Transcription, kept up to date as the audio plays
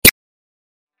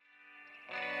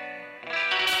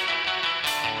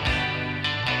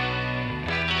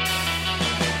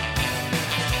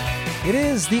It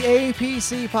is the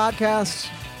APC podcast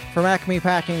from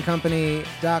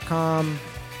AcmePackingCompany.com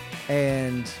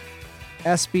and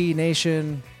SB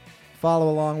Nation. Follow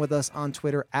along with us on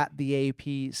Twitter at the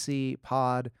APC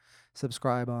Pod.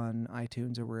 Subscribe on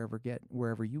iTunes or wherever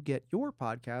you get your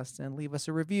podcasts, and leave us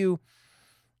a review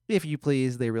if you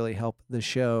please. They really help the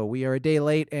show. We are a day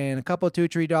late and a couple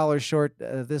 $2-3 short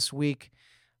this week.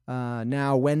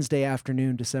 Now Wednesday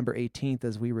afternoon, December 18th,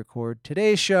 as we record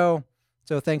today's show.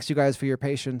 So thanks you guys for your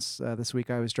patience. This week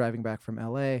I was driving back from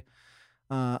LA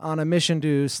on a mission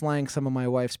to slang some of my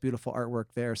wife's beautiful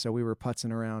artwork there. So we were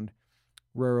putzing around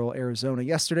rural Arizona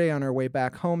yesterday on our way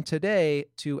back home today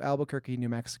to Albuquerque, New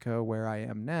Mexico, where I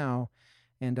am now.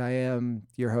 And I am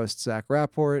your host, Zach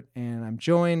Rapport, and I'm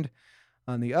joined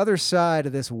on the other side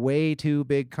of this way too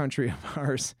big country of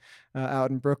ours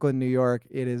out in Brooklyn, New York.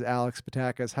 It is Alex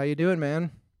Patakis. How you doing, man?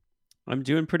 I'm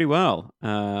doing pretty well.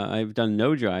 I've done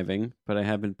no driving, but I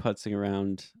have been putzing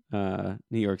around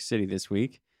New York City this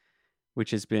week, which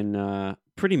has been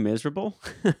pretty miserable,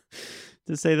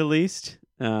 to say the least.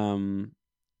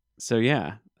 So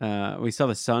yeah, we saw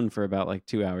the sun for about like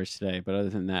 2 hours today, but other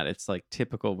than that, it's like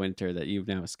typical winter that you've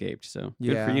now escaped. So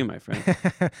good for you, my friend.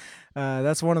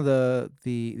 That's one of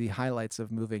the highlights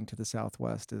of moving to the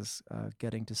Southwest is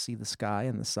getting to see the sky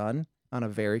and the sun on a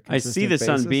very consistent I see the basis.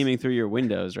 sun beaming through your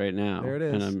windows right now. There it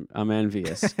is. And I'm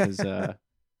envious because well,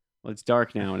 it's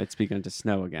dark now and it's begun to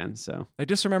snow again. So I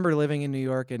just remember living in New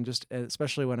York and just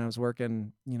especially when I was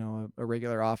working, a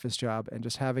regular office job and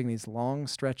just having these long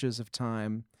stretches of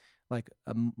time, like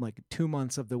 2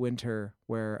 months of the winter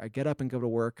where I get up and go to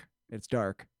work, it's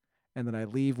dark. And then I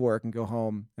leave work and go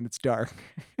home and it's dark.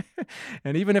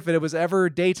 And even if it was ever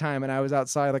daytime and I was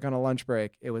outside like on a lunch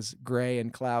break, it was gray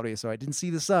and cloudy. So I didn't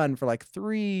see the sun for like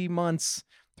 3 months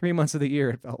of the year,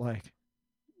 it felt like.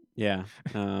 Yeah.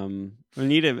 We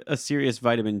need a serious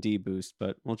vitamin D boost,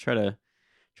 but we'll try to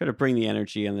bring the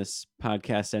energy on this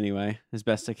podcast anyway, as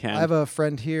best I can. I have a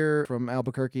friend here from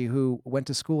Albuquerque who went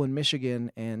to school in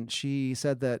Michigan, and she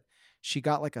said that she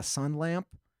got like a sun lamp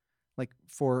like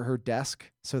for her desk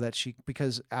so that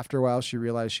because after a while she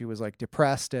realized she was like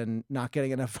depressed and not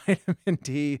getting enough vitamin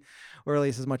D, or at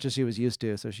least as much as she was used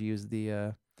to. So she used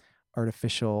the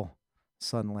artificial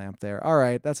sun lamp there. All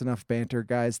right, that's enough banter,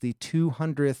 guys. The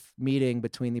 200th meeting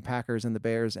between the Packers and the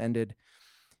Bears ended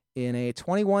in a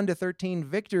 21-13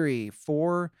 victory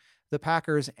for the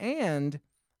Packers. And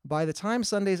by the time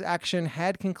Sunday's action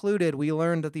had concluded, we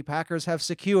learned that the Packers have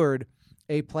secured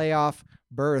a playoff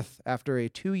berth after a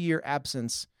 2-year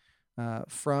absence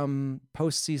from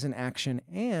postseason action,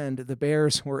 and the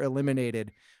Bears were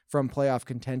eliminated from playoff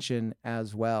contention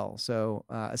as well. So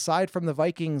aside from the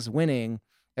Vikings winning,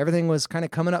 everything was kind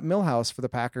of coming up Millhouse for the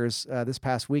Packers this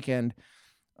past weekend.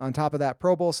 On top of that,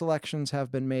 Pro Bowl selections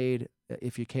have been made,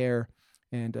 if you care,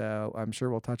 and I'm sure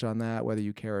we'll touch on that, whether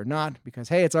you care or not, because,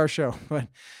 hey, it's our show. But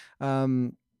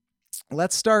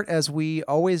let's start, as we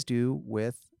always do,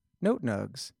 with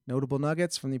notable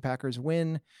nuggets from the Packers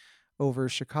win over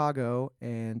Chicago.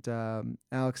 And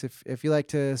Alex, if you like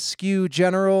to skew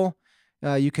general,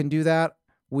 you can do that.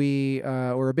 We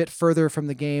were a bit further from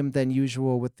the game than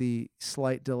usual with the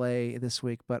slight delay this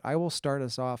week, but I will start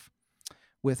us off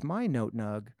with my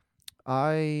nug.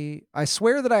 I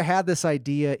swear that I had this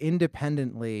idea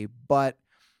independently, but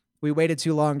we waited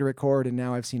too long to record, and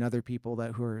now I've seen other people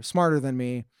who are smarter than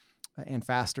me and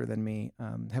faster than me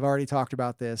have already talked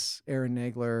about this. Aaron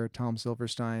Nagler, Tom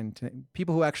Silverstein,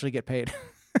 people who actually get paid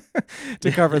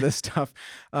to cover this stuff.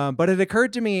 But it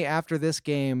occurred to me after this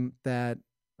game that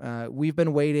we've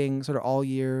been waiting sort of all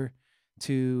year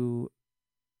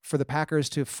for the Packers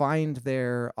to find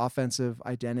their offensive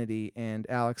identity. And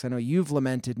Alex, I know you've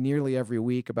lamented nearly every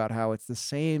week about how it's the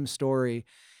same story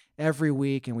every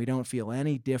week and we don't feel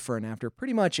any different after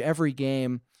pretty much every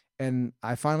game. And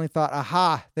I finally thought,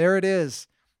 aha, there it is.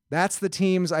 That's the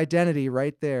team's identity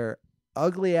right there.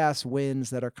 Ugly ass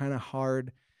wins that are kind of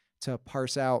hard to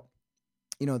parse out.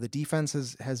 The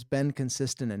defense has been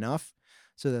consistent enough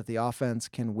so that the offense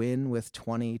can win with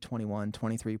 20, 21,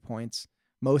 23 points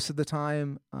most of the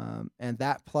time. And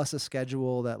that plus a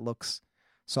schedule that looks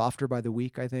softer by the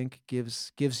week, I think,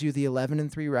 gives you the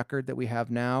 11-3 record that we have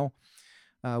now.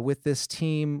 With this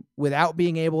team, without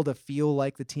being able to feel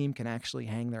like the team can actually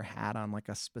hang their hat on like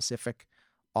a specific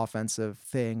offensive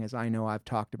thing, as I know I've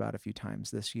talked about a few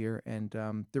times this year. And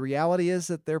the reality is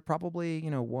that they're probably,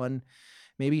 one,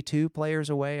 maybe two players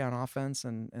away on offense.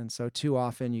 And so too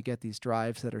often you get these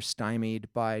drives that are stymied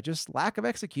by just lack of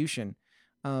execution.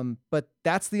 But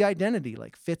that's the identity,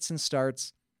 like fits and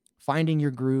starts, finding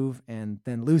your groove and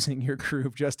then losing your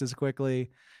groove just as quickly,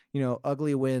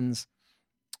 ugly wins.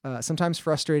 sometimes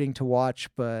frustrating to watch.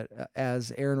 But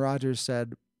as Aaron Rodgers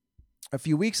said a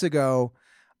few weeks ago,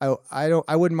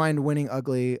 I wouldn't mind winning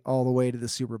ugly all the way to the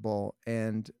Super Bowl,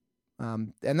 and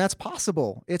that's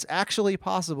possible. It's actually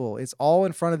possible. It's all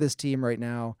in front of this team right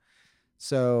now.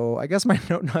 So I guess my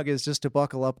note nug is just to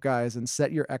buckle up, guys, and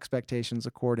set your expectations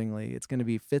accordingly. It's going to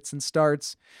be fits and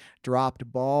starts,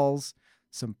 dropped balls,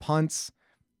 some punts.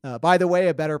 By the way,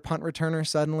 a better punt returner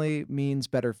suddenly means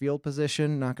better field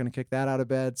position. Not going to kick that out of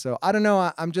bed. So I don't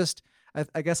know.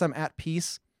 I guess I'm at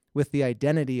peace with the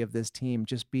identity of this team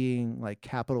just being like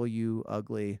capital U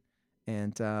ugly.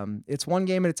 And it's one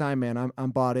game at a time, man. I'm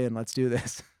bought in. Let's do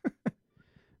this.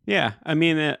 Yeah, I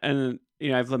mean, and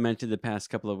I've lamented the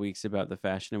past couple of weeks about the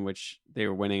fashion in which they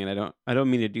were winning, and I don't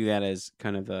mean to do that as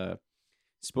kind of a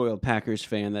spoiled Packers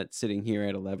fan that's sitting here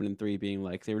at 11-3, being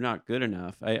like they're not good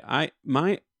enough.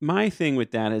 My thing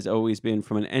with that has always been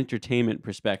from an entertainment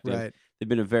perspective. Right. They've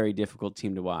been a very difficult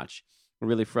team to watch, a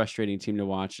really frustrating team to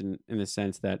watch, in the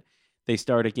sense that they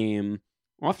start a game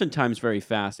oftentimes very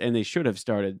fast, and they should have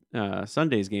started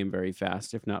Sunday's game very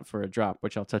fast, if not for a drop,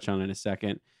 which I'll touch on in a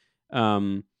second.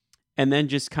 And then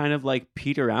just kind of like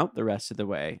peter out the rest of the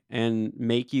way and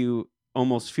make you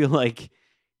almost feel like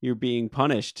you're being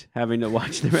punished having to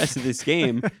watch the rest of this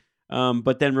game,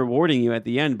 but then rewarding you at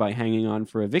the end by hanging on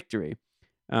for a victory.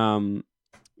 And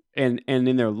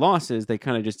in their losses, they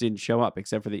kind of just didn't show up,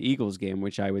 except for the Eagles game,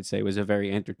 which I would say was a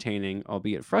very entertaining,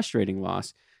 albeit frustrating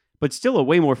loss, but still a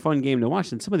way more fun game to watch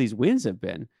than some of these wins have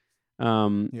been.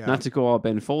 Not to go all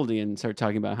Ben Foldy and start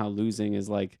talking about how losing is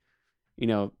like,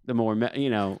 the more,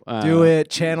 do it.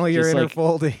 Channel your inner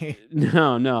Foldy.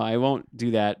 No, I won't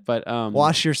do that. But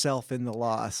wash yourself in the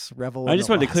loss. Revel. I just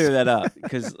wanted to clear that up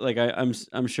because, like,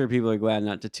 I'm sure people are glad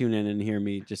not to tune in and hear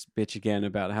me just bitch again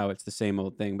about how it's the same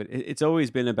old thing. But it's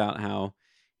always been about how,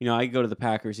 I go to the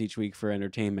Packers each week for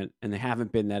entertainment, and they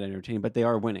haven't been that entertaining, but they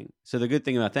are winning. So the good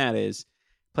thing about that is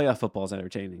playoff football is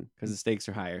entertaining because the stakes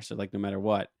are higher. So like no matter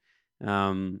what.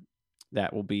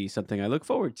 That will be something I look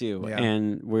forward to. Yeah.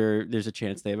 And where there's a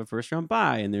chance they have a first round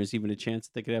bye, and there's even a chance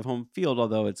that they could have home field,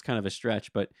 although it's kind of a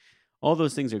stretch, but all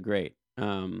those things are great.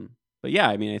 But yeah,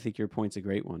 I mean, I think your point's a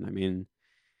great one. I mean,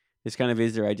 this kind of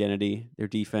is their identity. Their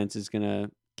defense is going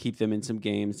to keep them in some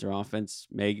games. Their offense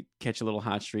may catch a little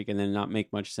hot streak and then not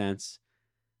make much sense.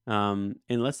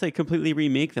 Unless they completely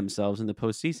remake themselves in the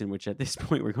postseason, which at this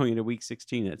point we're going into week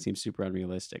 16. That seems super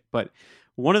unrealistic. But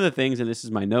one of the things, and this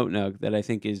is my note nug, that I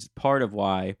think is part of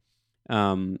why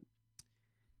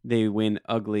they win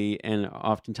ugly and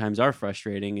oftentimes are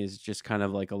frustrating is just kind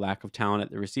of like a lack of talent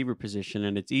at the receiver position.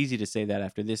 And it's easy to say that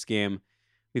after this game.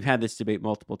 We've had this debate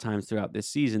multiple times throughout this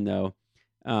season, though.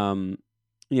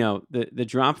 The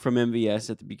drop from MVS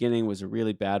at the beginning was a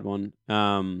really bad one.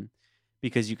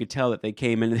 Because you could tell that they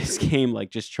came into this game like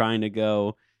just trying to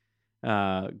go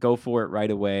for it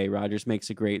right away. Rodgers makes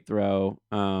a great throw.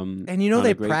 And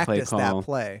they practiced that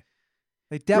play.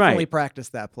 They definitely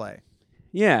practiced that play.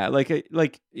 Yeah,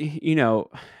 MVS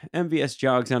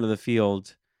jogs onto the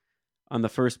field on the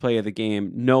first play of the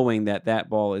game, knowing that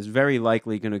ball is very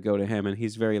likely going to go to him, and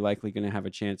he's very likely going to have a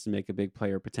chance to make a big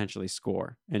play or potentially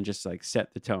score and just like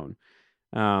set the tone.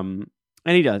 And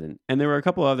he doesn't. And there were a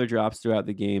couple other drops throughout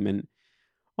the game, and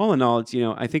all in all, it's,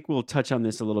 I think we'll touch on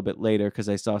this a little bit later because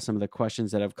I saw some of the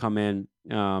questions that have come in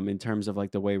terms of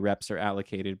like the way reps are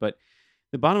allocated. But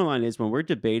the bottom line is when we're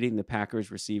debating the Packers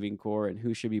receiving core and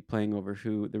who should be playing over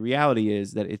who, the reality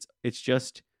is that it's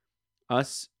just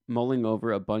us mulling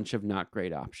over a bunch of not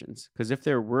great options. Because if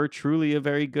there were truly a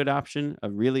very good option, a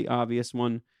really obvious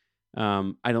one,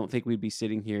 I don't think we'd be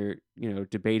sitting here,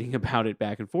 debating about it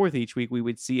back and forth each week. We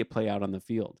would see it play out on the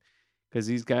field because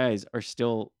these guys are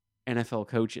still NFL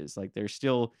coaches. Like they're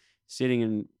still sitting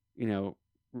in,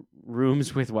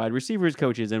 rooms with wide receivers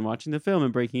coaches and watching the film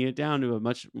and breaking it down to a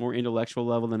much more intellectual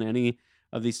level than any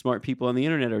of these smart people on the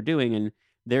internet are doing. And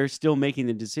they're still making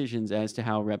the decisions as to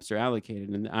how reps are allocated.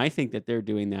 And I think that they're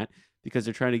doing that because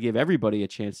they're trying to give everybody a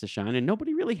chance to shine, and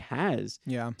nobody really has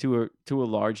to a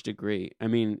large degree. I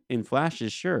mean, in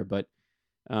flashes, sure, but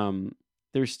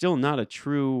there's still not a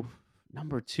true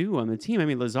number two on the team. I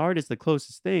mean, Lazard is the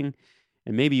closest thing,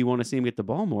 and maybe you want to see him get the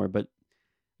ball more. But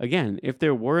again, if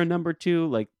there were a number two,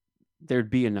 like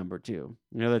there'd be a number two.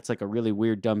 That's like a really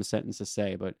weird, dumb sentence to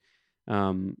say, but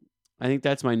I think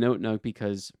that's my note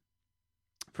because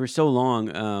for so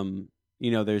long,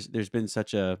 there's been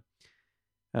such a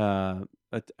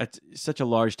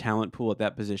large talent pool at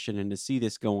that position, and to see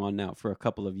this go on now for a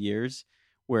couple of years,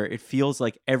 where it feels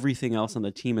like everything else on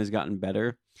the team has gotten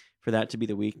better, for that to be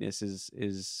the weakness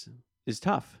is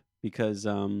tough because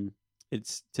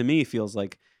it's, to me, feels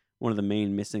like one of the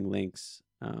main missing links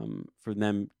for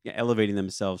them elevating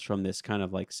themselves from this kind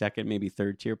of like second, maybe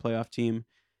third tier playoff team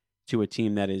to a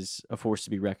team that is a force to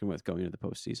be reckoned with going into the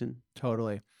postseason.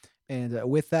 Totally. And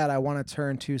with that, I want to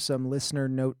turn to some listener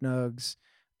note nugs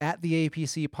at the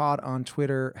APC pod on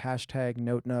Twitter, hashtag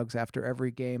note nugs. After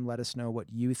every game, let us know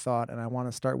what you thought. And I want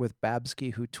to start with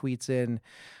Babsky, who tweets in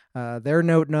their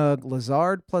note nug,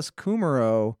 Lazard plus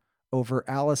Kumaro over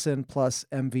Allison plus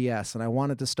MVS. And I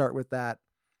wanted to start with that,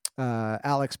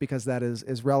 Alex, because that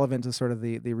is relevant to sort of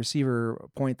the receiver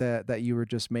point that you were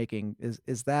just making.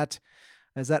 Is that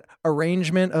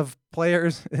arrangement of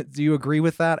players? Do you agree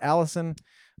with that, Allison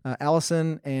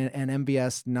and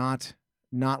MVS not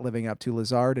living up to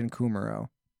Lazard and Kumaro?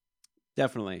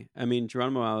 Definitely. I mean,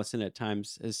 Geronimo Allison at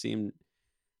times has seemed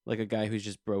like a guy who's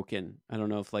just broken. I don't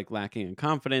know if like lacking in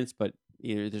confidence, but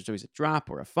either there's always a drop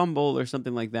or a fumble or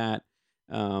something like that.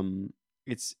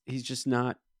 He's just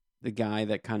not the guy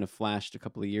that kind of flashed a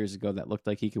couple of years ago that looked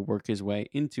like he could work his way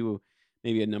into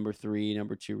maybe a number 3,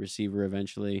 number 2 receiver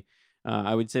eventually.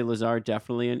 I would say Lazard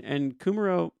definitely, and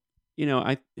Kumaro,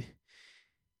 I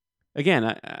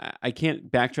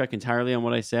can't backtrack entirely on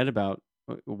what I said about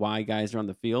why guys are on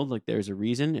the field. Like there's a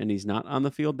reason, and he's not on the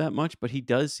field that much, but he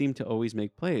does seem to always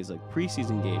make plays, like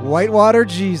preseason games. Whitewater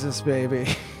Jesus, baby.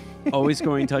 Always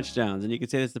scoring touchdowns, and you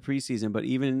could say that's the preseason, but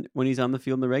even when he's on the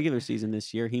field in the regular season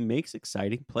this year, he makes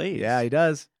exciting plays. Yeah, he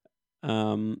does.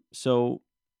 So,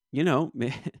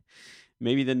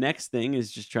 maybe the next thing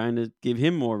is just trying to give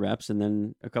him more reps, and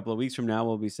then a couple of weeks from now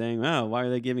we'll be saying, "Oh, why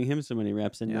are they giving him so many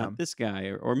reps and not this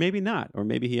guy?" Or maybe not, or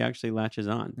maybe he actually latches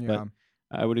on. Yeah. But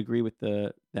I would agree with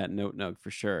that note nug for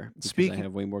sure. Because I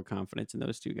have way more confidence in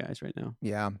those two guys right now.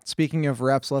 Yeah. Speaking of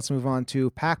reps, let's move on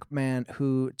to Pac-Man,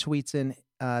 who tweets in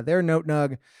their note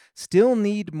nug. Still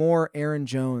need more Aaron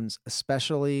Jones,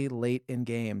 especially late in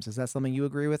games. Is that something you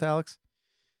agree with, Alex?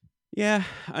 Yeah,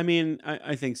 I mean,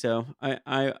 I think so.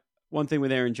 I one thing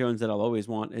with Aaron Jones that I'll always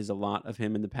want is a lot of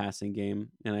him in the passing game,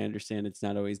 and I understand it's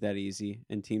not always that easy,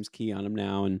 and teams key on him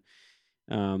now, and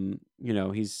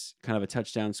he's kind of a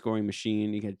touchdown scoring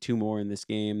machine. He had 2 more in this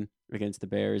game against the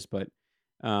Bears, but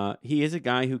he is a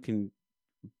guy who can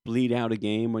bleed out a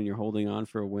game when you're holding on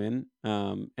for a win,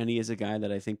 and he is a guy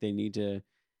that I think they need to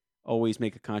always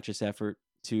make a conscious effort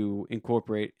to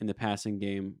incorporate in the passing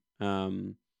game.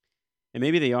 And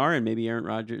maybe they are, and maybe Aaron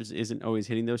Rodgers isn't always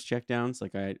hitting those checkdowns.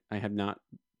 Like I have not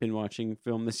been watching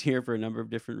film this year for a number of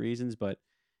different reasons, but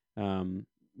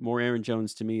more Aaron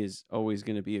Jones to me is always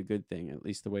going to be a good thing, at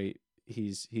least the way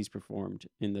he's performed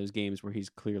in those games where he's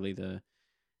clearly the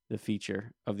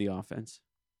feature of the offense.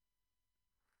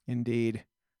 Indeed.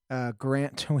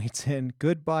 Grant tweets in,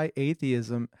 goodbye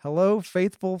atheism. Hello,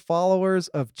 faithful followers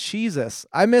of Jesus.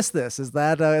 I missed this. Is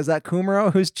that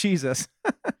Kumaro? Who's Jesus?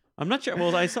 I'm not sure.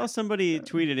 Well, I saw somebody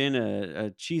tweeted in a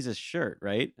Jesus shirt,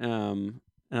 right? And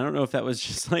I don't know if that was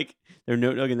just like their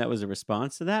note nug and that was a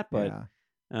response to that, but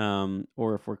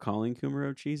or if we're calling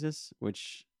Kumaro Jesus,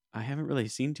 which I haven't really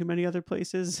seen too many other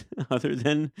places other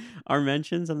than our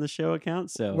mentions on the show account.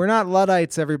 So we're not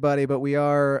Luddites, everybody, but we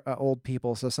are old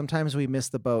people. So sometimes we miss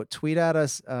the boat. Tweet at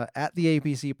us at the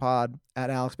APC pod,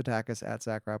 at Alex Patakis, at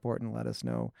Zach Rapport, and let us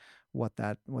know what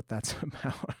that's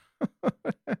about.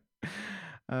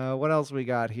 What else we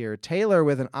got here? Taylor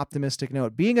with an optimistic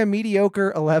note. Being a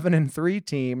mediocre 11-3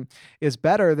 team is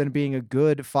better than being a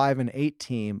good 5-8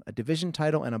 team. A division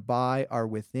title and a bye are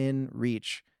within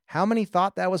reach. How many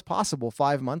thought that was possible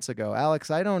 5 months ago? Alex,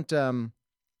 I don't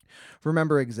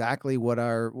remember exactly what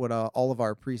all of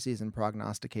our preseason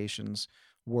prognostications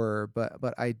were,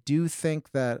 but I do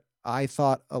think that I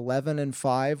thought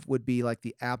 11-5 would be like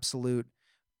the absolute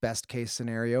best case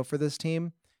scenario for this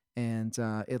team, and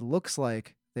it looks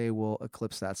like they will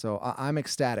eclipse that. So I'm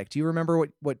ecstatic. Do you remember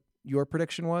what your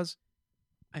prediction was?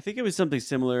 I think it was something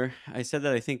similar. I said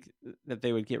that I think that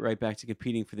they would get right back to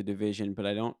competing for the division, but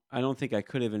I don't think I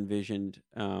could have envisioned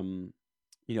 13-3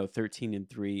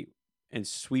 and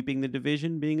sweeping the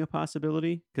division being a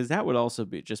possibility, because that would also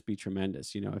be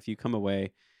tremendous. If you come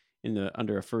away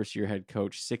under a first year head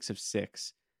coach 6 of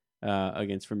 6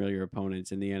 against familiar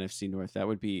opponents in the NFC North, that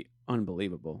would be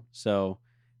unbelievable. So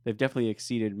they've definitely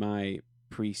exceeded my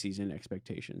preseason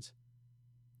expectations.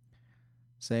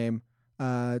 Same.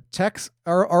 Tex,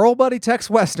 our old buddy Tex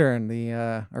Western,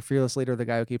 our fearless leader, the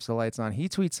guy who keeps the lights on. He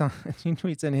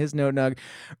tweets in his note nug.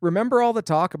 Remember all the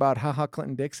talk about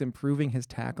Clinton Dix improving his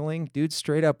tackling? Dude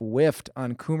straight up whiffed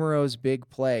on Kumaro's big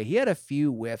play. He had a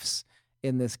few whiffs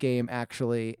in this game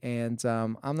actually, and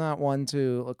I'm not one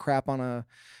to crap on a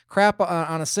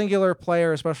singular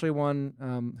player, especially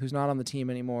one who's not on the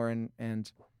team anymore.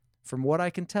 And from what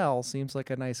I can tell, seems like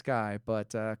a nice guy.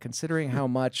 But considering how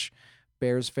much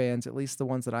Bears fans, at least the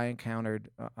ones that I encountered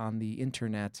on the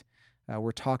internet,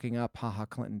 were talking up HaHa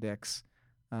Clinton Dix.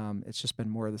 It's just been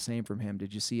more of the same from him.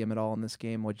 Did you see him at all in this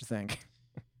game? What'd you think?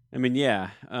 I mean,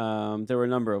 yeah, there were a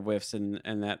number of whiffs, and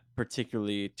that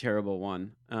particularly terrible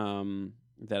one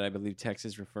that I believe Tex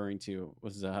is referring to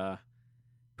was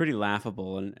pretty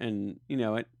laughable, and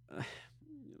it,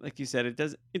 like you said,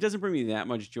 it doesn't bring me that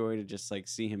much joy to just like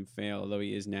see him fail, although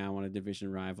he is now on a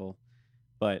division rival,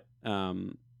 but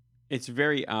it's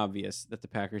very obvious that the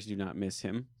Packers do not miss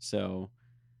him. So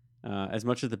as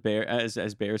much as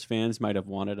as Bears fans might have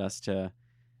wanted us to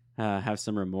have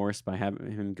some remorse by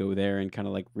having him go there and kind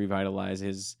of like revitalize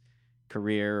his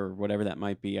career or whatever that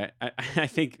might be, I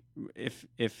think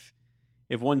if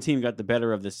one team got the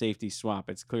better of the safety swap,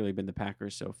 it's clearly been the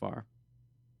Packers so far.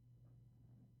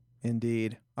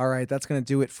 Indeed. All right, that's going to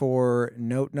do it for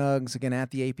Note Nugs. Again,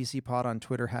 at the APC Pod on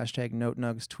Twitter, hashtag Note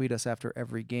Nugs. Tweet us after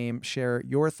every game. Share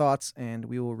your thoughts, and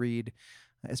we will read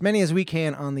as many as we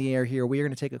can on the air here. We are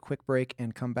going to take a quick break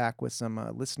and come back with some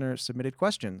listener-submitted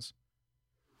questions.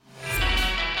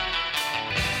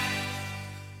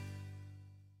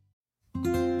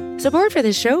 Support for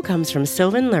this show comes from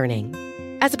Sylvan Learning.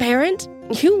 As a parent,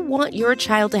 you want your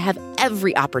child to have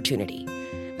every opportunity,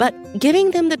 but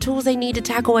giving them the tools they need to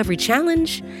tackle every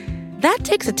challenge, that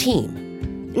takes a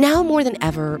team. Now more than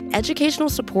ever, educational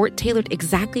support tailored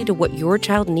exactly to what your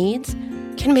child needs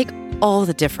can make all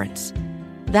the difference.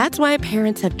 That's why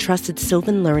parents have trusted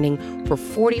Sylvan Learning for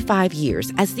 45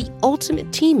 years as the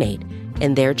ultimate teammate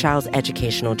in their child's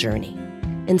educational journey,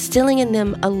 instilling in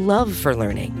them a love for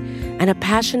learning and a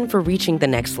passion for reaching the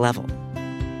next level.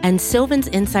 And Sylvan's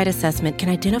Insight Assessment can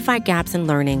identify gaps in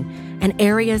learning and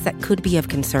areas that could be of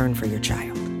concern for your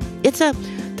child. It's a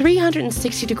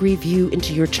 360-degree view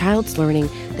into your child's learning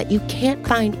that you can't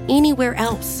find anywhere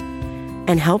else,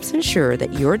 and helps ensure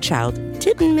that your child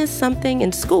didn't miss something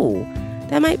in school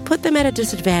that might put them at a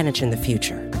disadvantage in the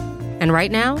future. And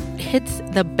right now, it's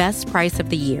the best price of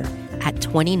the year at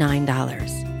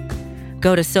 $29.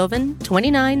 Go to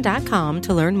sylvan29.com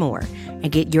to learn more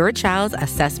and get your child's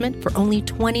assessment for only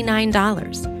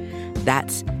 $29.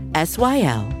 That's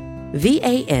SYLVAN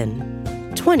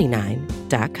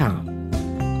 29.com.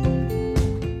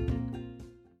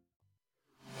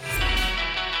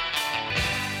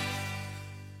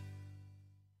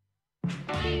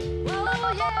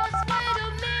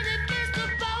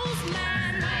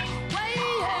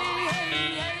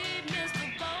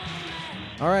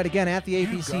 All right, again, at the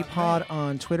APC Pod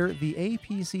on Twitter, the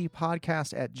APC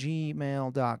Podcast at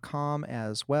gmail.com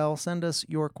as well. Send us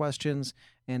your questions,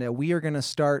 and we are going to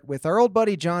start with our old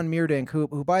buddy John Meerdink,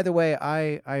 who by the way,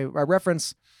 I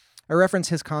reference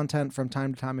his content from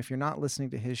time to time. If you're not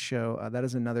listening to his show, that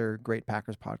is another great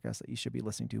Packers podcast that you should be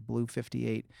listening to. Blue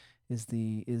 58 is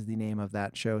the name of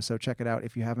that show. So check it out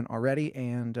if you haven't already.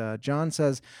 And John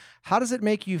says, how does it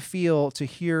make you feel to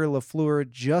hear LaFleur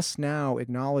just now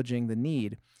acknowledging the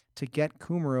need to get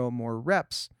Kumaro more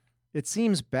reps? It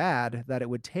seems bad that it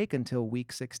would take until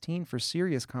week 16 for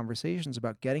serious conversations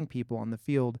about getting people on the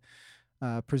field,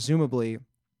 presumably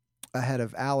ahead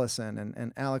of Allison.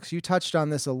 And Alex, you touched on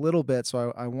this a little bit,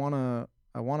 so I want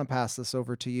to pass this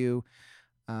over to you.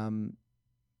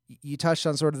 You touched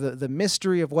on sort of the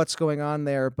mystery of what's going on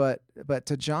there, but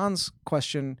to John's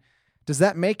question, does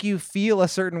that make you feel a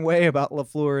certain way about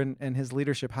LaFleur and his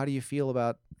leadership? How do you feel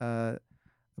about the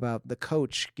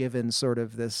coach, given sort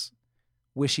of this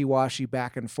wishy-washy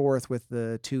back and forth with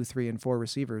the 2, 3, and 4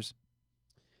 receivers?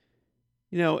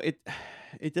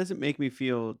 It doesn't make me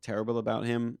feel terrible about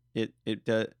him. It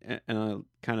does, and I'll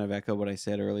kind of echo what I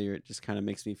said earlier. It just kind of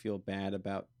makes me feel bad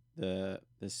about the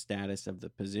status of the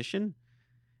position,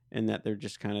 and that they're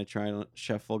just kind of trying to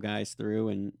shuffle guys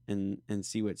through and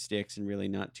see what sticks, and really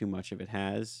not too much of it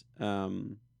has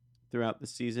throughout the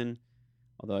season.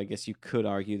 Although I guess you could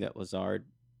argue that Lazard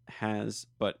has,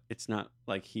 but it's not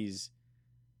like he's,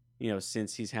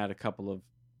 since he's had a couple of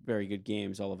very good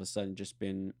games, all of a sudden just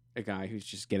been a guy who's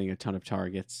just getting a ton of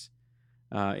targets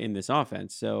in this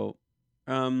offense. So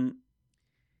I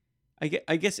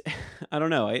guess I don't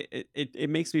know. It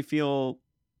makes me feel,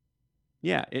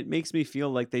 it makes me feel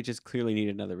like they just clearly need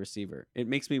another receiver. It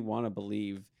makes me want to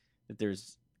believe that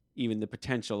there's even the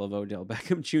potential of Odell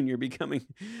Beckham Jr. becoming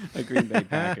a Green Bay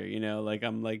Packer. Like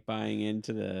I'm like buying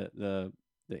into the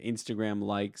Instagram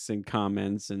likes and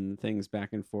comments and things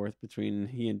back and forth between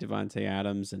he and Devontae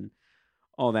Adams and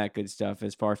all that good stuff.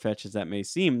 As far-fetched as that may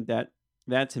seem, that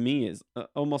to me is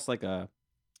almost like a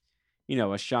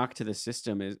shock to the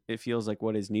system. It feels like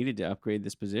what is needed to upgrade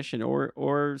this position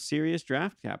or serious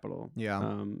draft capital.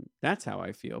 Yeah. That's how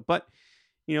I feel. But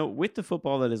with the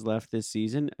football that is left this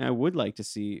season, I would like to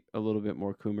see a little bit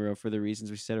more Kumaro for the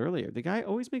reasons we said earlier. The guy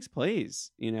always makes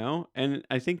plays, and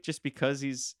I think just because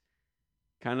he's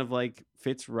kind of like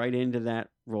fits right into that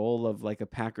role of like a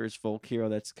Packers folk hero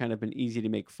that's kind of been easy to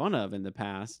make fun of in the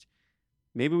past.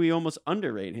 Maybe we almost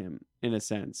underrate him in a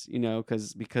sense,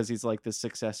 because he's like the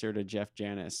successor to Jeff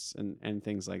Janis and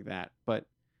things like that. But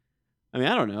I mean,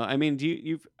 I don't know. I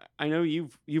mean, I know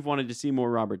you've wanted to see more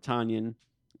Robert Tonyan.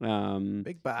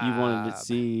 Big Bob. You wanted to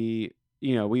see,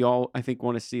 we all I think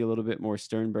want to see a little bit more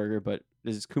Sternberger. But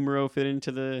does Kumaro fit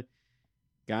into the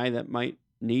guy that might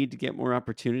need to get more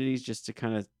opportunities just to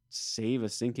kind of save a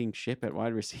sinking ship at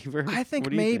wide receiver? I think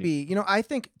What do you maybe. think? I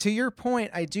think to your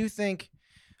point, I do think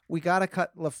we got to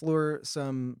cut LaFleur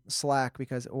some slack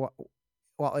because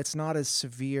while it's not as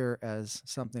severe as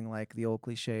something like the old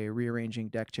cliche rearranging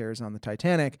deck chairs on the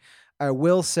Titanic, I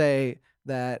will say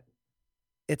that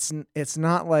it's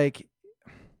not like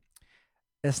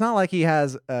he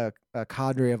has a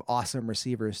cadre of awesome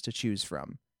receivers to choose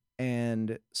from.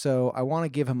 And so I want to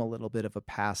give him a little bit of a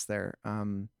pass there.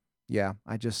 Yeah,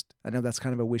 I know that's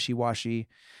kind of a wishy-washy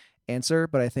answer,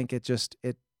 but I think it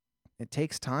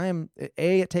takes time.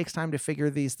 It takes time to figure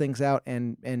these things out,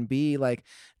 and B, like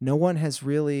no one has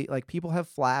really, like, people have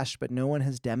flashed, but no one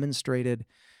has demonstrated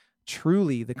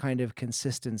truly the kind of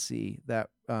consistency that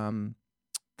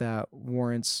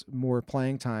warrants more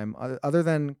playing time. Other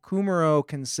than Kumaro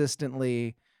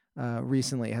consistently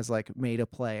recently has like made a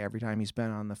play every time he's been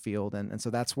on the field, and so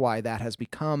that's why that has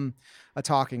become a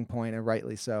talking point, and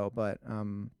rightly so. But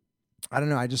I don't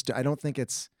know. I don't think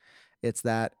it's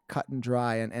that cut and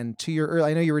dry. And to your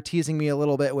early, I know you were teasing me a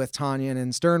little bit with Tonyan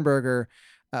and Sternberger,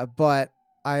 but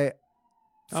I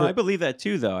believe that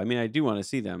too, though. I mean, I do want to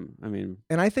see them.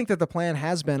 And I think that the plan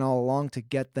has been all along to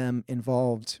get them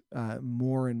involved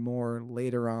more and more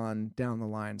later on down the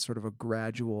line, sort of a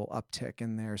gradual uptick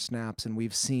in their snaps. And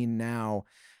we've seen now,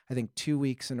 I think 2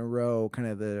 weeks in a row, kind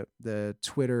of the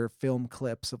Twitter film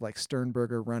clips of like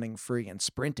Sternberger running free and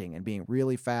sprinting and being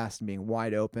really fast and being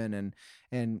wide open.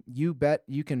 And you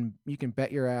can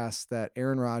bet your ass that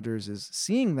Aaron Rodgers is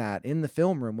seeing that in the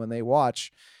film room when they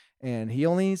watch. And he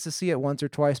only needs to see it once or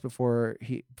twice before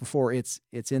it's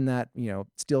in that,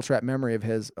 steel trap memory of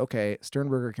his, okay,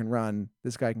 Sternberger can run,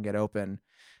 this guy can get open.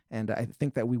 And I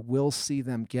think that we will see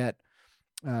them get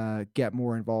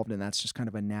more involved, and that's just kind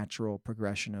of a natural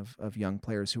progression of young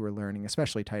players who are learning,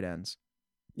 especially tight ends.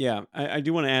 Yeah, I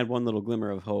do want to add one little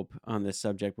glimmer of hope on this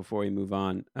subject before we move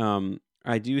on.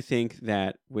 I do think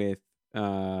that with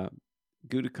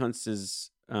Gutekunst's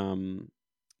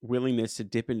willingness to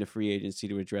dip into free agency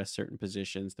to address certain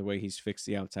positions, the way he's fixed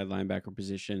the outside linebacker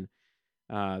position,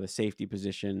 the safety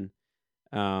position,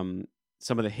 some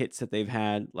of the hits that they've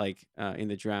had, like in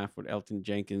the draft with Elton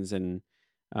Jenkins and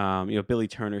Billy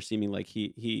Turner, seeming like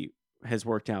he has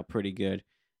worked out pretty good.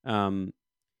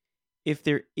 If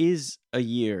there is a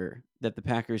year that the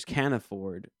Packers can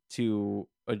afford to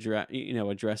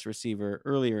address receiver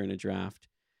earlier in a draft,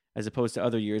 as opposed to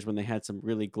other years when they had some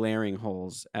really glaring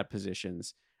holes at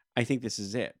positions, I think this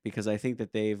is it, because I think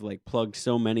that they've like plugged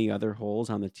so many other holes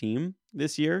on the team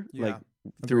this year,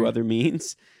 through other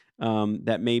means,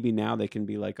 that maybe now they can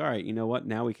be like, all right, you know what?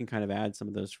 Now we can kind of add some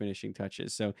of those finishing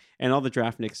touches. So, and all the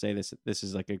draft nicks say this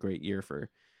is like a great year for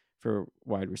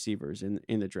wide receivers in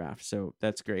the draft. So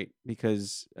that's great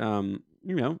because, Aaron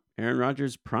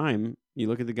Rodgers' prime, you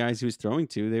look at the guys he was throwing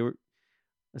to, they were,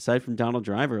 aside from Donald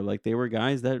Driver, like they were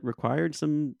guys that required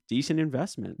some decent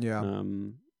investment. Yeah.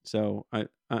 So I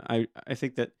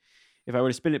think that if I were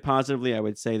to spin it positively, I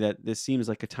would say that this seems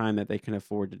like a time that they can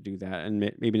afford to do that, and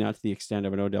maybe not to the extent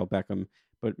of an Odell Beckham,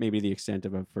 but maybe the extent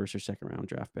of a first or second round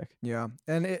draft pick. Yeah,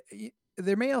 and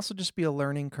there may also just be a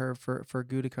learning curve for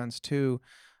Gutekunst too,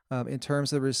 in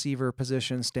terms of the receiver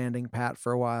position, standing pat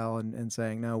for a while and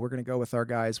saying, no, we're going to go with our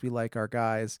guys. We like our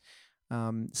guys.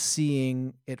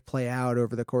 Seeing it play out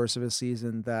over the course of a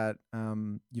season that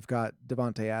you've got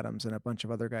Devontae Adams and a bunch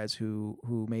of other guys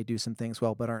who may do some things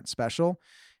well but aren't special,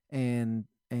 and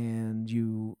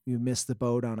you miss the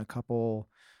boat on a couple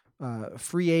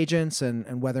free agents,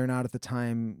 and whether or not at the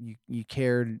time you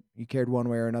cared one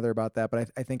way or another about that.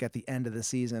 But I think at the end of the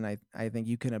season, I think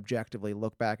you can objectively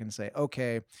look back and say,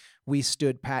 okay, we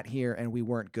stood pat here and we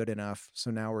weren't good enough,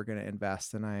 so now we're going to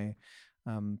invest. And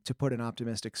to put an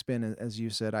optimistic spin, as you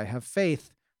said, I have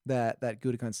faith that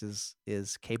Gutekunst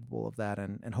is capable of that,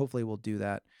 and hopefully will do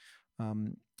that.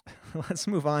 Let's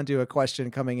move on to a question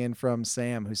coming in from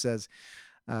Sam, who says,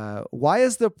 why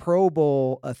is the Pro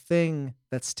Bowl a thing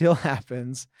that still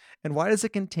happens, and why does it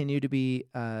continue to be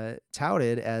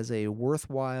touted as a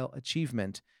worthwhile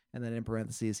achievement And then in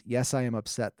parentheses, yes, I am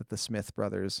upset that the Smith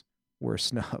brothers were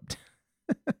snubbed.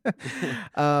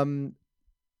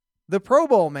 The Pro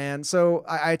Bowl, man. So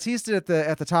I teased it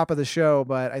at the top of the show,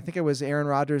 but I think it was Aaron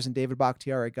Rodgers and David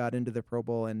Bakhtiari got into the Pro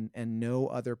Bowl, and no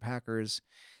other Packers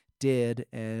did.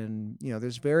 And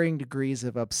there's varying degrees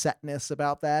of upsetness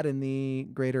about that in the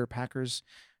greater Packers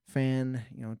fan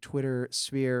Twitter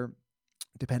sphere,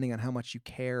 depending on how much you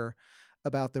care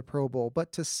about the Pro Bowl.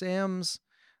 But to Sam's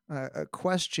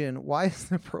question, why is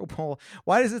the Pro Bowl?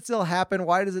 Why does it still happen?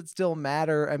 Why does it still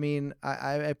matter? I mean,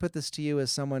 I put this to you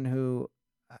as someone who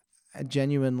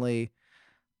genuinely,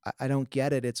 I don't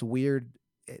get it. It's weird.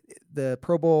 The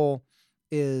Pro Bowl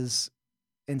is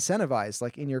incentivized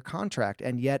like in your contract,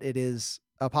 and yet it is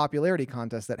a popularity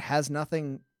contest that has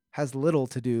little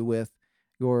to do with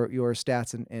your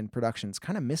stats and production. It's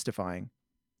kind of mystifying.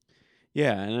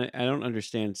 Yeah, and I don't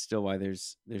understand still why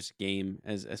there's a game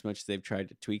as much as they've tried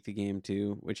to tweak the game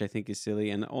too, which I think is silly.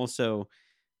 And also,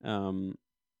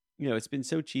 it's been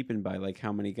so cheapened by like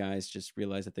how many guys just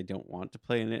realize that they don't want to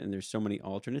play in it, and there's so many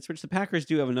alternates, which the Packers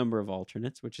do have a number of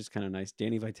alternates, which is kind of nice.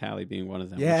 Danny Vitale being one of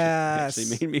them, yes, which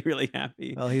actually made me really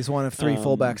happy. Well, he's one of 3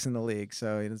 fullbacks in the league,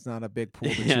 so it's not a big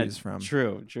pool to choose from.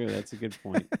 True. That's a good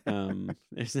point.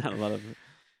 There's not a lot of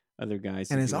other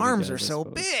guys, and his arms are so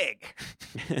big.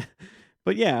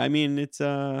 But yeah, I mean, it's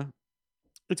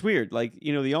weird. Like,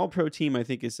 the All-Pro team, I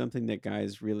think, is something that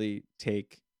guys really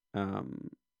take,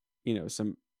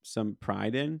 some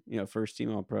pride in. First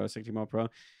team All-Pro, second team All-Pro.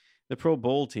 The Pro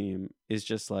Bowl team is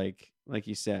just like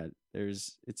you said.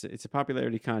 It's a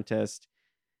popularity contest,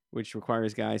 which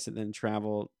requires guys to then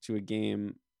travel to a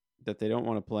game that they don't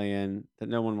want to play in, that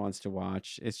no one wants to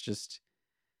watch. It's just,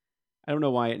 I don't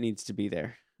know why it needs to be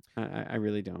there. I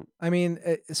really don't. I mean,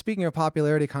 speaking of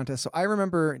popularity contests, so I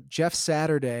remember Jeff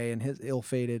Saturday and his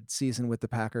ill-fated season with the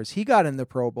Packers. He got in the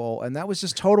Pro Bowl, and that was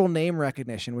just total name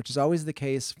recognition, which is always the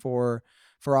case for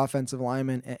offensive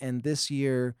linemen. And this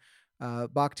year,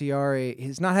 Bakhtiari,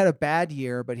 he's not had a bad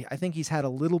year, but I think he's had a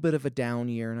little bit of a down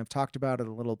year, and I've talked about it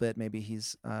a little bit. Maybe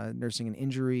he's nursing an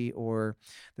injury, or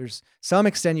there's some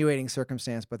extenuating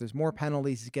circumstance, but there's more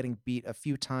penalties. He's getting beat a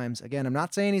few times. Again, I'm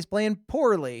not saying he's playing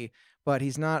poorly, but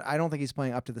he's not. I don't think he's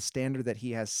playing up to the standard that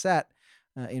he has set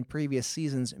in previous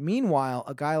seasons. Meanwhile,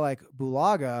 a guy like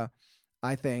Bulaga,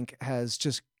 I think, has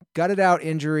just gutted out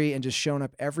injury and just shown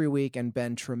up every week and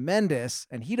been tremendous.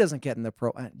 And he doesn't get in the Pro.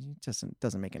 It just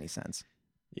doesn't make any sense.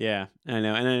 Yeah, I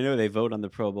know. And I know they vote on the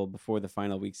Pro Bowl before the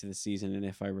final weeks of the season. And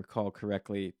if I recall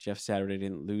correctly, Jeff Saturday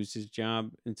didn't lose his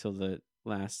job until the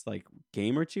last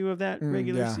game or two of that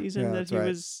regular season that he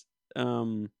was.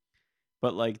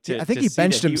 But I think he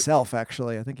benched himself.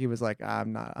 Actually, I think he was like,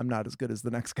 I'm not as good as the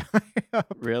next guy.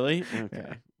 Really? Okay.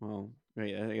 Yeah. Well,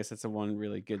 great. I guess that's the one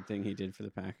really good thing he did for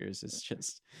the Packers is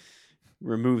just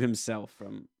remove himself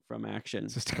from action.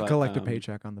 Just to collect a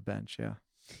paycheck on the bench. Yeah.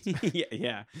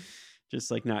 yeah.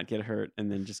 Just not get hurt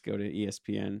and then just go to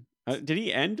ESPN. Did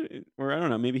he end? Or I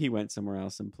don't know. Maybe he went somewhere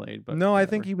else and played. But no, whatever. I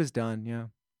think he was done. Yeah.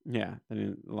 Yeah. Then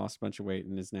he lost a bunch of weight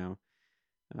and is now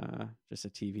just a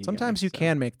TV. Sometimes you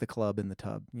can make the club in the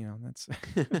tub. That's.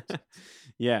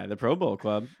 Yeah, the Pro Bowl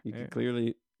club. You can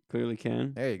clearly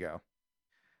can. There you go.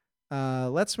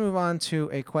 Let's move on to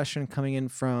a question coming in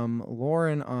from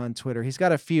Lauren on Twitter. He's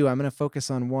got a few. I'm going to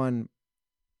focus on one.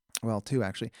 Well, 2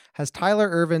 actually. Has Tyler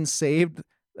Ervin saved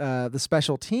the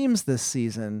special teams this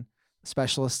season?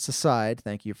 Specialists aside,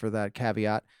 thank you for that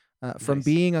caveat. From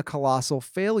being a colossal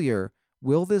failure,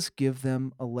 will this give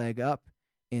them a leg up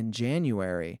in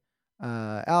January?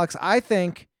 Alex, I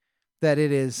think that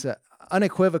it is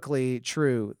unequivocally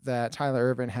true that Tyler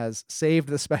Ervin has saved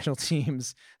the special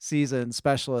teams season,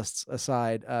 specialists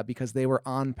aside, because they were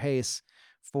on pace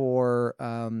for,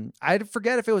 I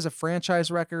forget if it was a franchise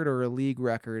record or a league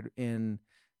record in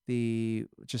the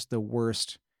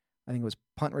worst, I think it was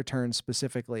punt returns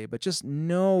specifically, but just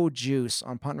no juice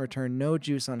on punt return, no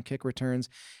juice on kick returns.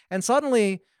 And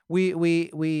suddenly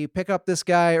we pick up this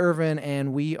guy, Ervin,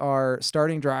 and we are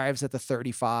starting drives at the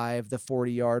 35, the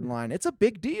 40-yard line. It's a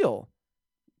big deal.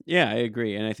 Yeah, I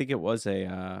agree. And I think it was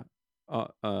a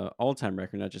all-time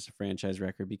record, not just a franchise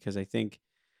record, because I think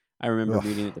I remember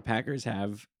reading that the Packers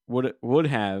would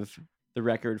have the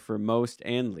record for most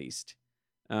and least.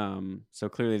 So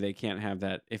clearly they can't have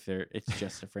that if it's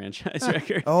just a franchise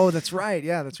record. Oh, that's right.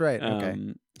 Yeah, that's right.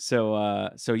 Okay.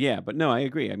 So yeah, but no, I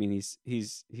agree. I mean,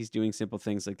 he's doing simple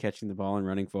things like catching the ball and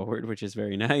running forward, which is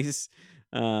very nice.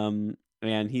 And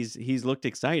he's looked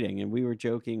exciting. And we were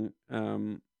joking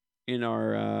in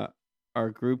our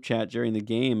group chat during the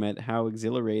game at how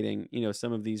exhilarating,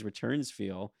 some of these returns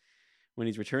feel when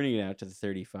he's returning it out to the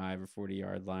 35 or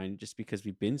 40-yard line, just because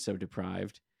we've been so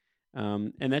deprived.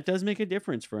 And that does make a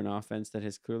difference for an offense that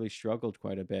has clearly struggled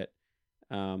quite a bit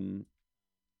um,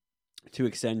 to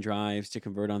extend drives, to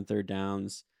convert on third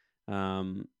downs.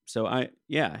 He's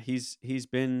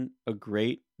been a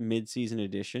great midseason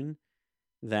addition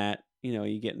that,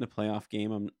 you get in the playoff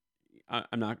game.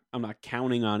 I'm not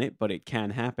counting on it, but it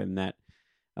can happen that,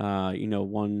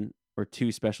 one or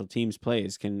two special teams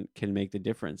plays can make the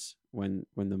difference when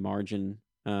the margins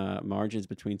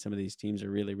between some of these teams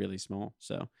are really, really small.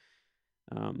 So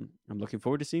I'm looking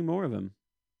forward to seeing more of him.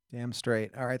 Damn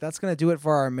straight. All right, that's going to do it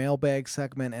for our mailbag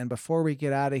segment. And before we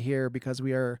get out of here, because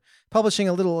we are publishing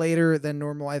a little later than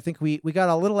normal, I think we got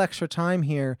a little extra time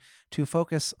here to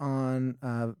focus on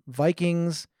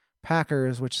Vikings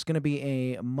Packers, which is going to be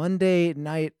a Monday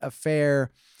night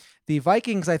affair. The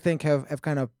Vikings, I think, have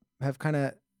kind of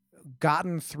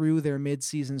gotten through their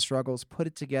midseason struggles, put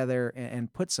it together,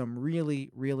 and put some really,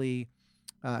 really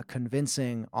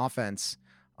convincing offense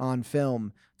on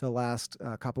film the last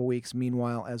couple weeks.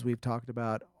 Meanwhile, as we've talked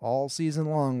about all season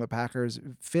long, the Packers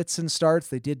fits and starts.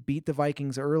 They did beat the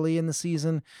Vikings early in the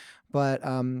season, but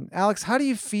Alex, how do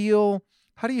you feel?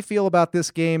 How do you feel about this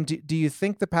game? Do you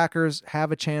think the Packers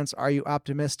have a chance? Are you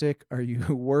optimistic? Are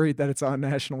you worried that it's on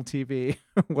national TV?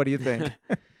 What do you think?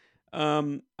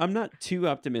 I'm not too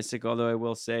optimistic, although I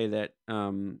will say that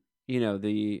the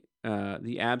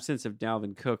absence of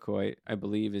Dalvin Cook, who I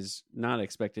believe is not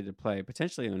expected to play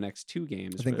potentially in the next two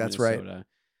games. I think that's Minnesota, right.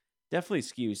 Definitely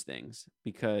skews things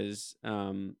because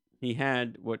he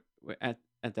had what at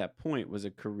that point was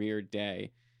a career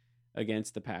day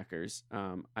against the Packers.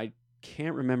 I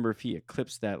can't remember if he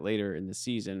eclipsed that later in the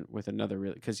season with another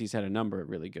because he's had a number of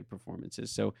really good performances.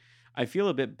 So I feel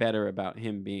a bit better about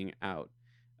him being out.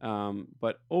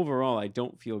 But overall, I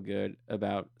don't feel good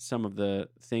about some of the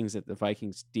things that the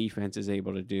Vikings defense is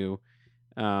able to do.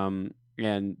 And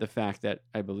the fact that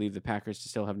I believe the Packers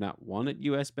still have not won at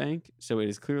US Bank. So it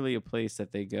is clearly a place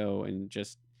that they go and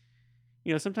just,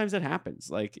 sometimes that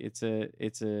happens. Like it's a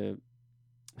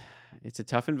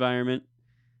tough environment.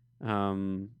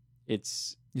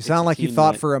 You sound like you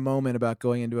thought for a moment about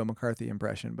going into a McCarthy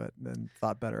impression, but then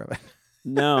thought better of it.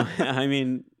 No, I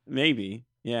mean, maybe.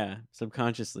 Yeah,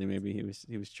 subconsciously, maybe he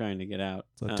was trying to get out.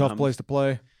 It's a tough place to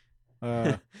play.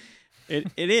 It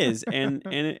is, and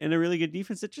a really good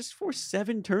defense that just forced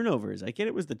 7 turnovers. I get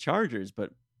it was the Chargers,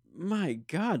 but my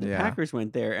God, the Packers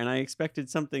went there, and I expected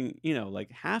something,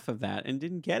 like half of that, and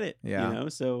didn't get it. Yeah.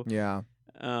 So yeah,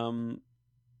 I'm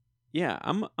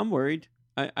worried.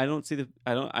 I don't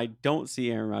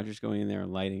see Aaron Rodgers going in there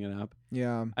and lighting it up.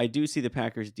 Yeah, I do see the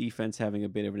Packers defense having a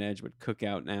bit of an edge with Cook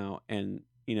out now, and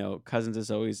Cousins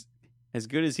is always, as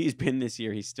good as he's been this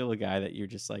year, he's still a guy that you're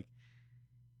just like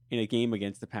in a game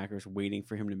against the Packers waiting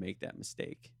for him to make that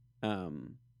mistake. I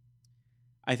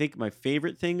think my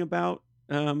favorite thing about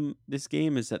this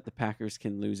game is that the Packers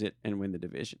can lose it and win the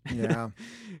division. Yeah,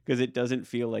 because it doesn't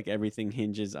feel like everything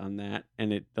hinges on that,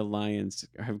 and the Lions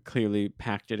have clearly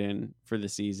packed it in for the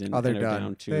season. Oh, they're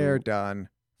done. They're done.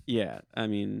 Yeah, I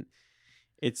mean,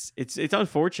 it's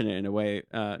unfortunate in a way,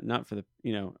 not for the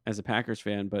as a Packers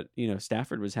fan, but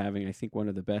Stafford was having, I think, one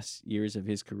of the best years of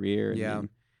his career. And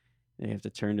they have to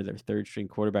turn to their third string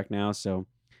quarterback now. So,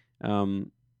 I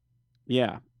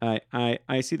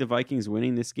see the Vikings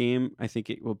winning this game. I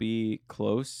think it will be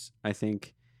close. I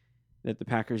think that the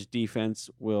Packers defense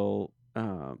will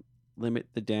limit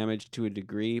the damage to a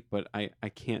degree, but I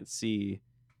can't see,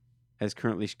 as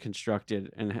currently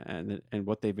constructed and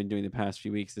what they've been doing the past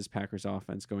few weeks, this Packers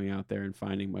offense going out there and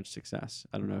finding much success.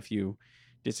 I don't know if you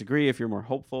disagree, if you're more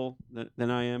hopeful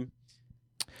than I am.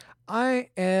 I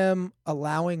am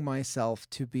allowing myself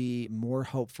to be more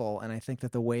hopeful, and I think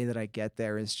that the way that I get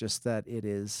there is just that it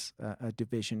is a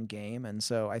division game, and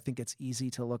so I think it's easy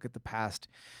to look at the past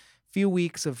few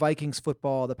weeks of Vikings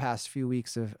football, the past few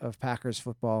weeks of Packers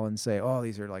football, and say, oh,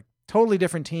 these are like totally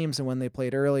different teams than when they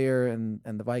played earlier, and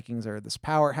the Vikings are this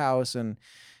powerhouse, and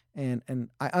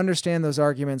I understand those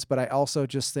arguments, but I also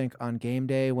just think on game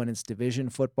day when it's division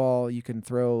football, you can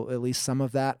throw at least some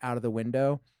of that out of the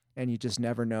window, and you just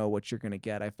never know what you're going to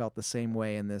get. I felt the same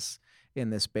way in this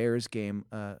Bears game,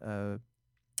 a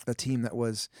team that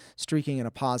was streaking in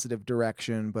a positive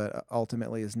direction, but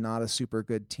ultimately is not a super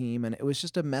good team, and it was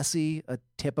just a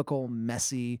typical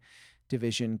messy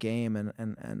division game,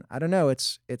 and I don't know,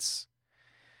 it's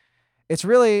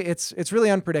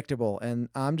really unpredictable, and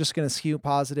I'm just going to skew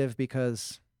positive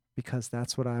because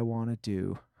that's what I want to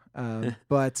do.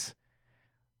 But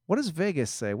what does Vegas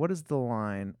say? What is the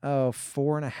line? Oh,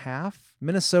 4.5.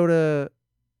 Minnesota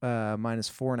minus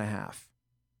 4.5. How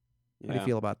do you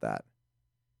feel about that?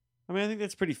 I mean, I think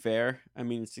that's pretty fair. I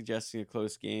mean, suggesting a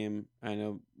close game. I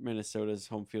know Minnesota's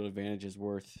home field advantage is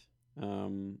worth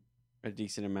a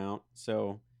decent amount.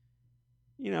 So,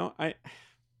 I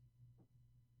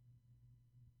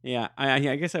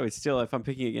guess I would still, if I'm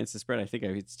picking against the spread, I think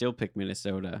I would still pick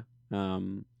Minnesota.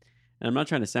 And I'm not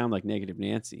trying to sound like negative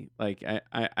Nancy. Like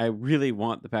I really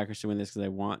want the Packers to win this because I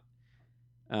want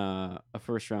a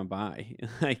first round bye.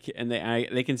 And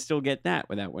they can still get that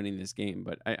without winning this game.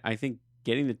 But I think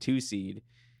getting the 2 seed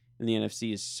in the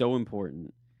NFC is so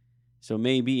important. So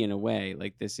maybe in a way,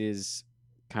 like this is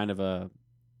kind of a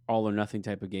all or nothing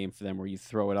type of game for them where you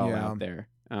throw it all out there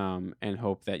and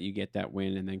hope that you get that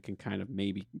win and then can kind of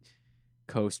maybe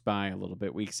coast by a little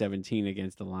bit week 17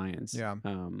 against the Lions. Yeah.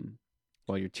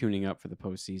 While you're tuning up for the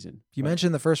postseason. You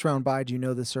mentioned the first round bye. Do you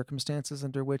know the circumstances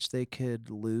under which they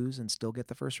could lose and still get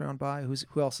the first round bye?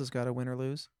 Who else has got to win or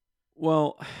lose?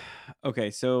 Well, okay,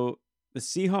 so the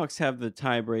Seahawks have the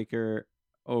tiebreaker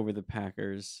over the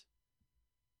Packers,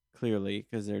 clearly,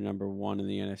 because they're number 1 in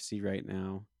the NFC right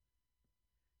now.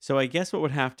 So I guess what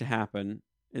would have to happen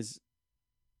is,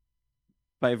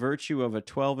 by virtue of a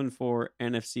 12-4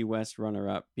 NFC West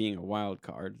runner-up being a wild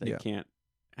card, they can't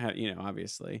have,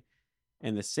 obviously.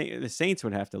 And the Saints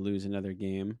would have to lose another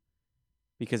game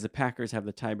because the Packers have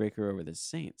the tiebreaker over the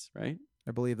Saints, right?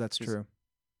 I believe that's true.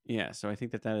 Yeah, so I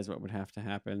think that is what would have to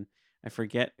happen. I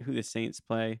forget who the Saints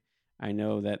play. I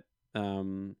know that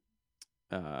the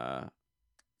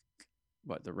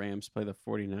Rams play the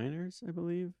 49ers, I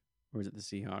believe, or is it the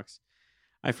Seahawks?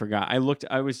 I forgot. I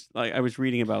was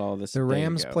reading about all this. The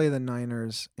Rams play the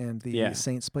Niners and the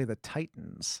Saints play the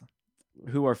Titans,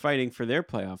 who are fighting for their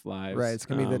playoff lives. Right, it's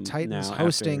going to be the Titans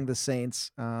hosting the Saints.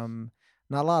 Not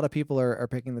a lot of people are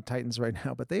picking the Titans right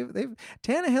now, but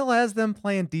Tannehill has them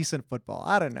playing decent football.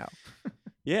 I don't know.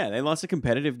 Yeah, they lost a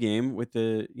competitive game with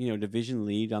the division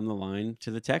lead on the line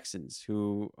to the Texans,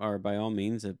 who are by all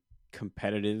means a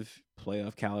competitive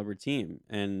playoff caliber team,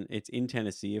 and it's in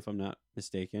Tennessee, if I'm not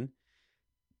mistaken.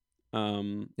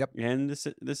 Yep. And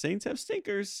the Saints have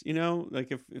stinkers.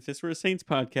 Like if this were a Saints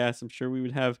podcast, I'm sure we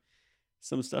would have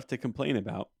some stuff to complain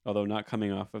about. Although not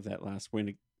coming off of that last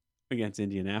win against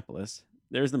Indianapolis.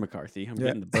 There's the McCarthy. I'm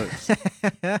getting the burst.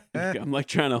 I'm like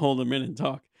trying to hold him in and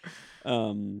talk.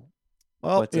 I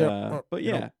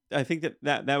think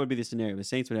that would be the scenario. The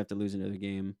Saints would have to lose another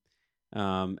game,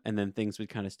 and then things would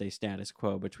kind of stay status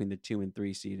quo between the 2 and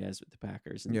 3 seed as with the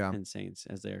Packers and Saints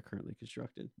as they are currently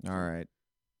constructed. All right.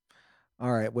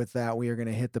 With that, we are going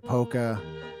to hit the polka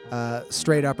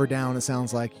straight up or down. It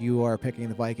sounds like you are picking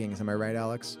the Vikings. Am I right,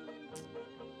 Alex?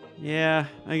 Yeah,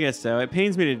 I guess so. It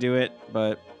pains me to do it,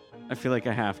 but I feel like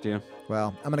I have to.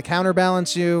 Well, I'm going to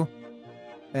counterbalance you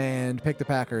and pick the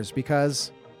Packers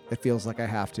because it feels like I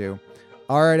have to.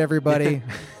 All right, everybody.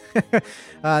 The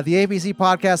ABC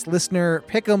Podcast Listener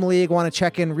Pick'em League. Want to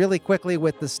check in really quickly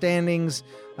with the standings.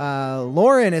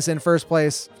 Lauren is in first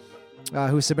place,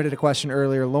 who submitted a question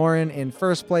earlier. Lauren in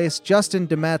first place. Justin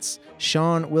Demetz,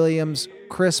 Sean Williams,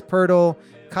 Chris Pirtle,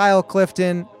 Kyle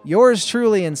Clifton, yours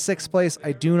truly in sixth place.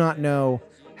 I do not know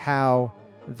how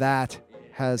that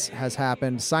has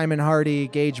happened. Simon Hardy,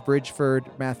 Gage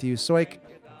Bridgeford, Matthew Soik,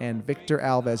 and Victor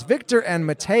Alves. Victor and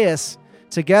Mateus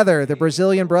together, the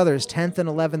Brazilian brothers, 10th and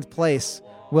 11th place.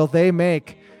 Will they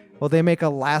make a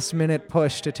last-minute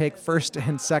push to take first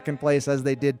and second place as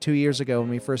they did 2 years ago when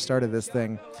we first started this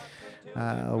thing?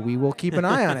 We will keep an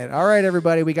eye on it. All right,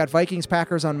 everybody. We got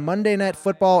Vikings-Packers on Monday Night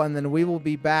Football, and then we will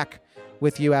be back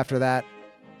with you after that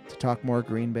to talk more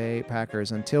Green Bay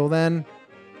Packers. Until then,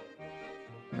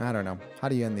 I don't know. How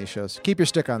do you end these shows? Keep your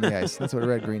stick on the ice. That's what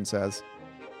Red Green says.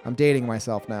 I'm dating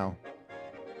myself now.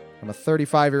 I'm a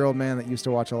 35-year-old man that used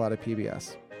to watch a lot of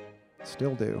PBS.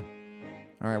 Still do.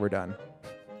 All right, we're done.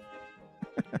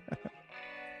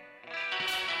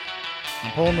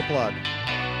 I'm pulling the plug.